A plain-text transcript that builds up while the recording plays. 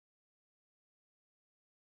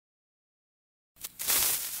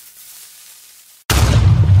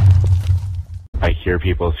I hear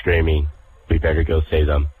people screaming. We better go save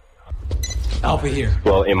them. Alpha here.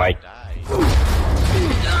 Well, am I...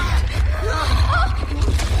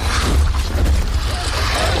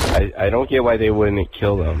 I don't get why they wouldn't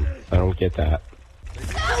kill them. I don't get that.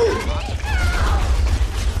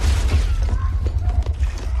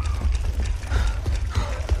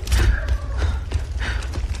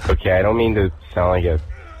 Okay, I don't mean to sound like a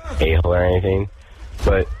a-hole or anything,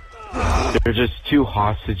 but they're just 2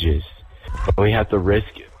 hostages. And we have to risk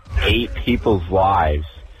 8 people's lives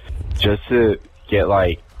just to get,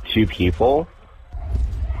 like, 2 people?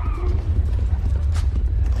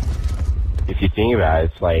 If you think about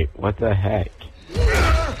it, it's like, what the heck?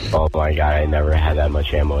 Oh my god, I never had that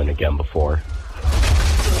much ammo in a gun before.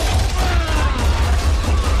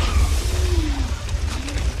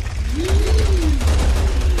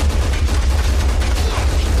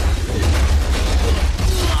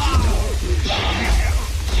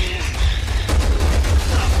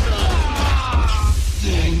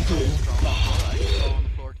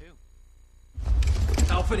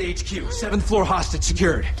 Alpha to HQ, 7th floor hostage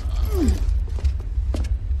secured.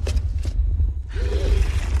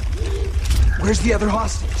 Where's the other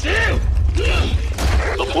hostage?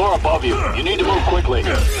 The floor above you. You need to move quickly.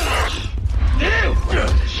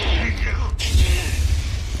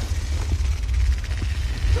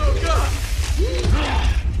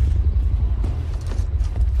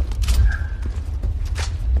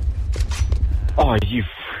 Oh,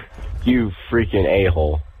 you freaking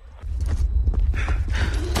a-hole.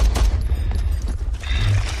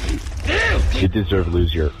 You deserve to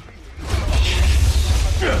lose your...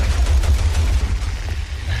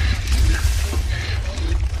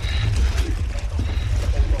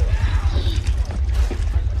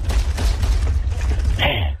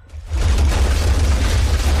 Man.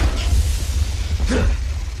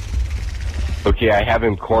 Okay, I have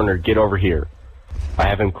him cornered. Get over here. I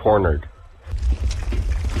have him cornered.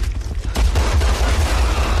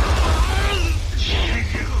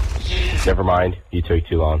 Never mind. You took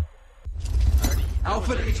too long.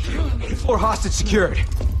 Alpha to HQ, 8th floor hostage secured.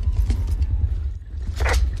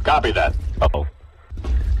 Copy that. Uh-oh.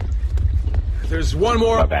 There's one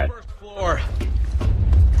more My on bad. the 1st floor.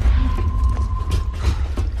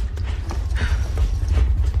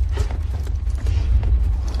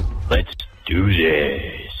 Let's do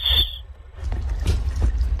this.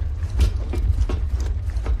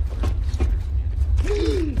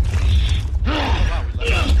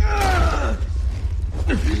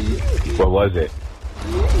 What was it?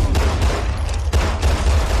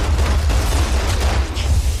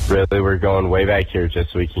 Really, we're going way back here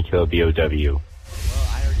just so we can kill a BOW. Well,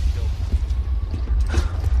 I already killed him.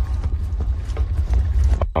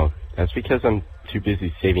 Oh, that's because I'm too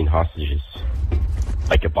busy saving hostages.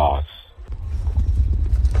 Like a boss.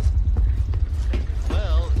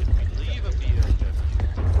 Well, if we leave a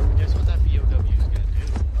BOW, guess what that BOW is gonna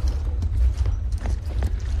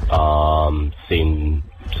do? Sing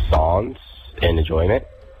songs and enjoyment.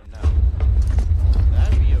 No.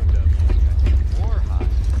 That BOW is gonna take more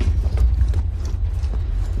hostages.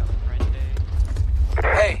 Got a friend day.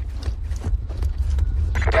 Hey!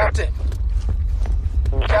 Captain!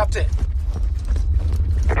 Captain!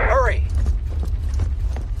 Hurry!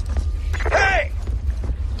 Hey!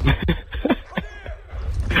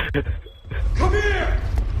 Come here!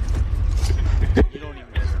 You don't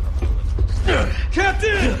even deserve a bullet.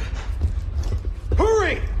 Captain!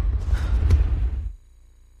 Hurry!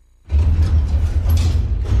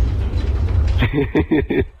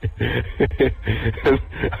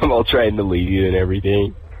 I'm all trying to lead you and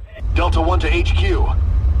everything. Delta 1 to HQ.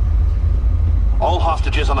 All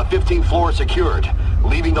hostages on the 15th floor are secured.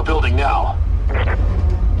 Leaving the building now.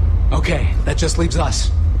 Okay, that just leaves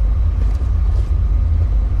us.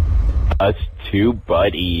 Us 2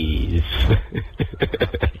 buddies.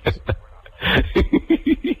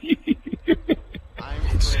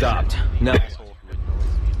 I'm Stopped. No. asshole who ignores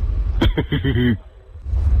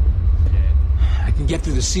me. I can get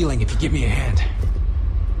through the ceiling if you give me a hand.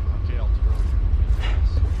 Okay, I'll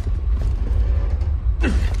throw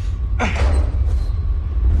you.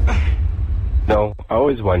 No, I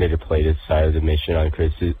always wanted to play this side of the mission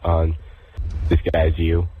on this guy's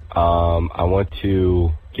view. I want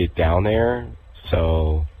to get down there,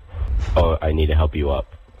 so... Oh, I need to help you up.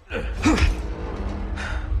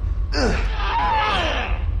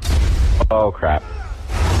 Oh, crap.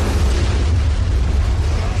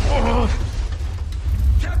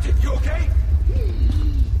 Captain, you okay?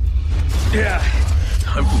 Yeah,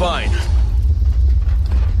 I'm fine.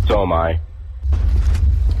 So am I.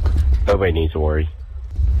 Nobody needs to worry.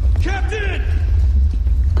 Captain!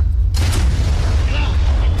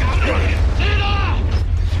 Get on!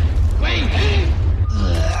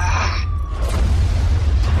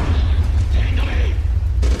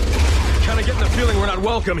 feeling we're not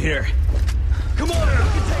welcome here. Come on, we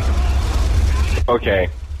can take him. Okay.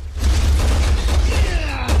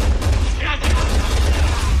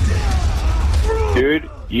 Dude,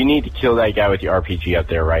 you need to kill that guy with your RPG up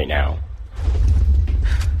there right now.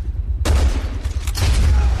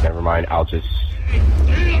 Never mind, I'll just...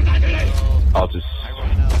 Oh,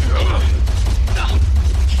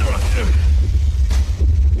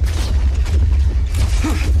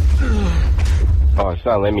 it's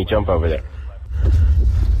not letting me jump over there.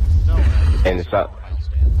 And it's not...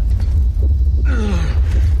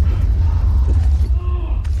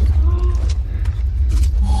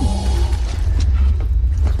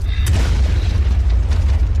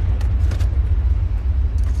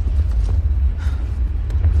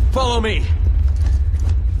 Follow me.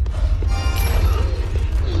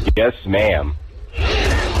 Yes, ma'am.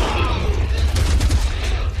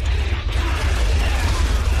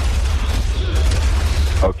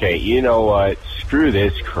 Okay, you know what? Screw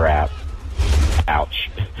this crap. Ouch.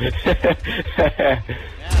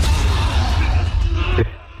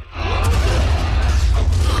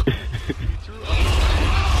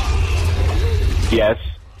 Yes.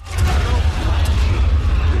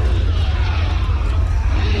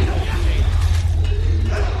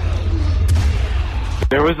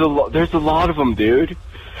 There's a lot of them, dude.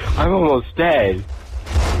 I'm almost dead.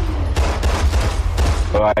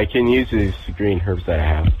 Oh, I can use these green herbs that I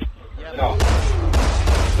have. No.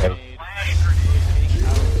 Okay.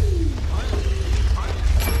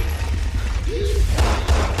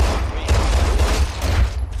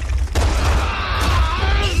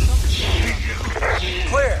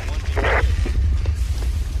 Clear.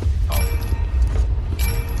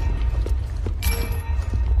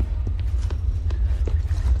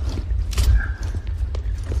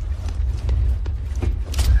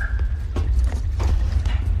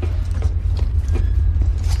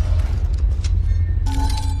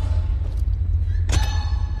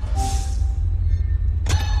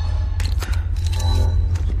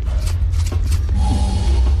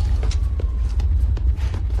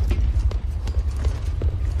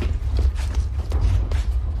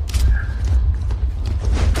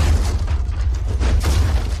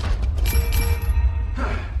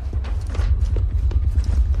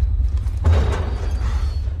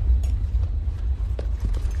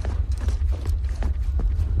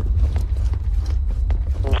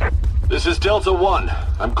 This is Delta 1.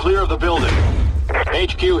 I'm clear of the building.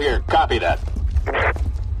 HQ here. Copy that.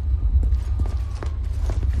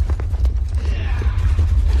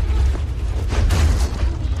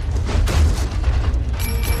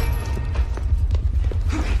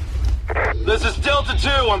 This is Delta 2.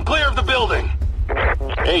 I'm clear of the building.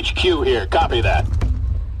 HQ here. Copy that.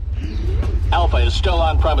 Alpha is still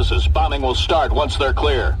on premises. Bombing will start once they're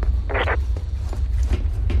clear.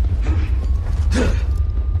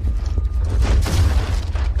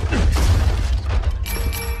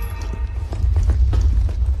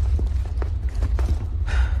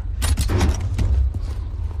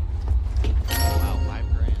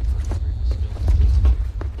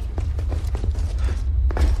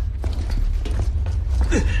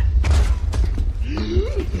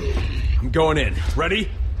 Going in. Ready?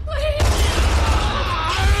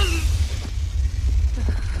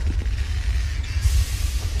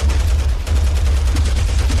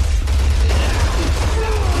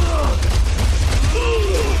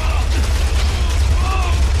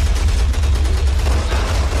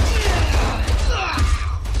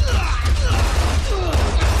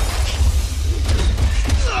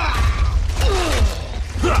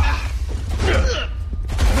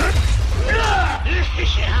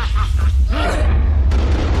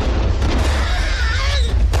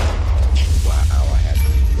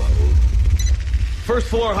 First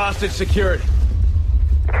floor hostage secured.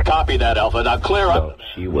 Copy that, Alpha. Now clear up. So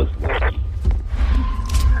she was lucky.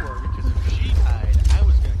 Because if she died, I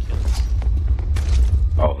was gonna kill her.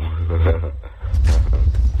 Oh.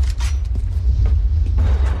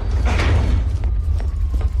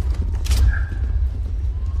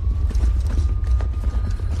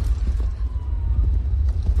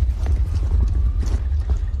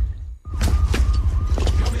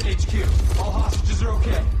 Come in, HQ. All hostages are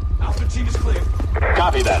okay. Alpha team is clear.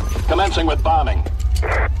 Copy that. Commencing with bombing.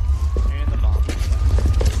 And the bomb.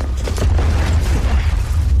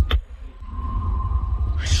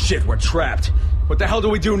 Shit, we're trapped. What the hell do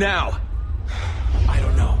we do now? I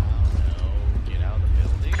don't know. Get out of the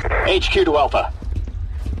building. HQ to Alpha.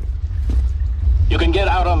 You can get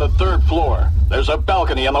out on the 3rd floor. There's a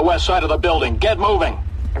balcony on the west side of the building. Get moving.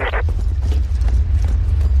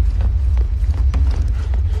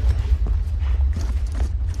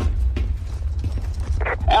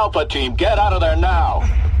 Alpha team, get out of there now.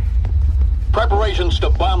 Preparations to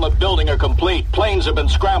bomb the building are complete. Planes have been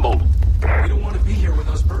scrambled. We don't want to be here when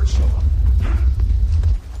those birds show up.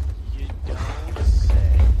 You don't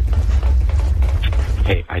say.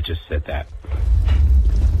 Hey, I just said that.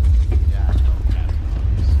 Yeah,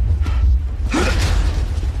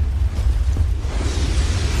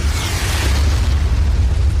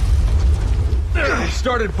 I know, They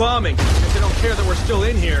started bombing. Guess they don't care that we're still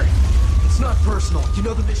in here. It's not personal. You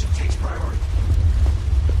know the mission takes priority.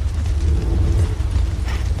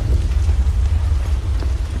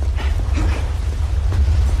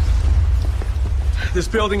 This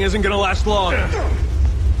building isn't gonna last long.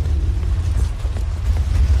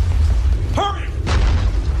 Hurry!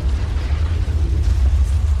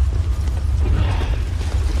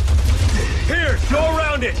 Here, go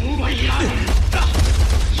around it! Oh my God!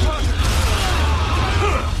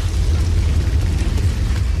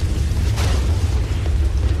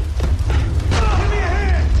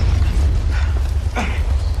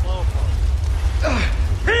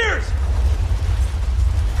 Peirs!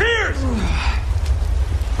 Peirs!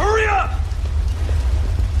 Hurry up!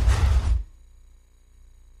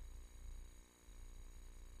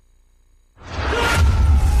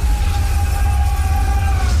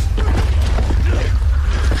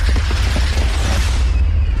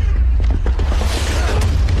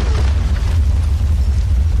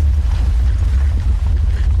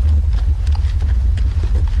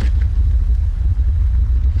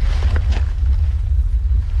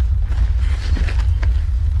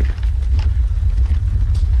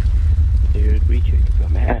 Dude, we kicked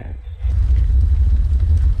some ass.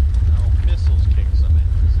 no, missiles kick some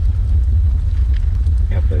ass.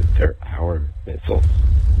 Yeah, but they're our missiles.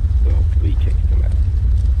 So we kicked some ass.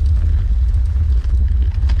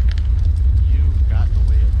 You got in the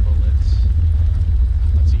way of bullets.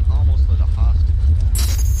 Let's see, almost let a hostage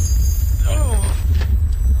down.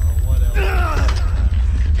 What else?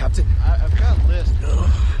 Captain, I've got a list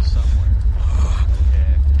somewhere.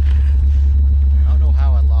 Okay. I don't know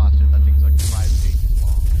how I lost it. That thing's like 5 pages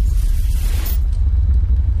long.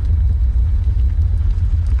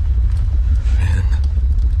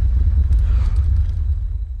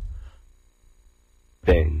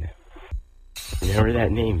 Finn. Remember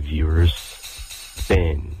that name, viewers?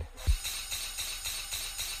 Finn.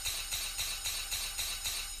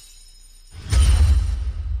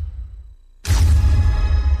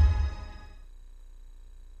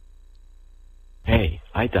 Hey,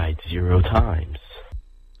 I died 0 times.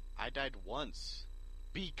 I died once.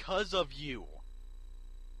 Because of you.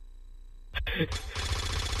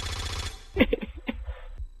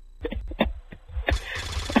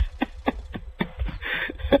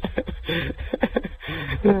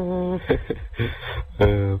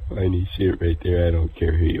 Funny shit right there. I don't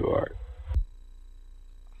care who you are.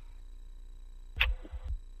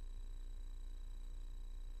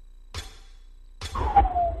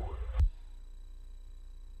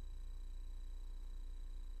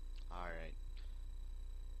 Alright.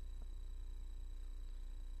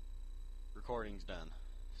 Recording's done.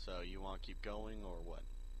 So you want to keep going or what?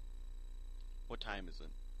 What time is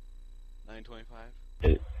it?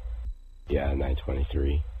 9:25? Yeah,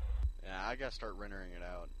 9:23. Yeah, I gotta start rendering it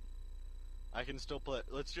out. I can still play.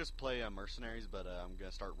 Let's just play Mercenaries, but I'm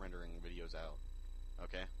gonna start rendering videos out.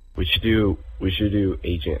 Okay? We should do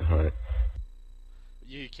Agent Hunt.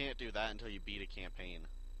 You can't do that until you beat a campaign.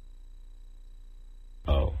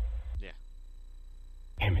 Oh. Yeah.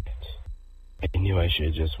 Damn it. I knew I should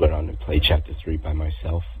have just went on and played Chapter 3 by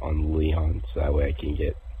myself on Leon, so that way I can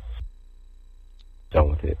get done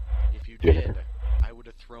with it. If you Yeah. did, I would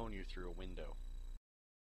have thrown you through a window.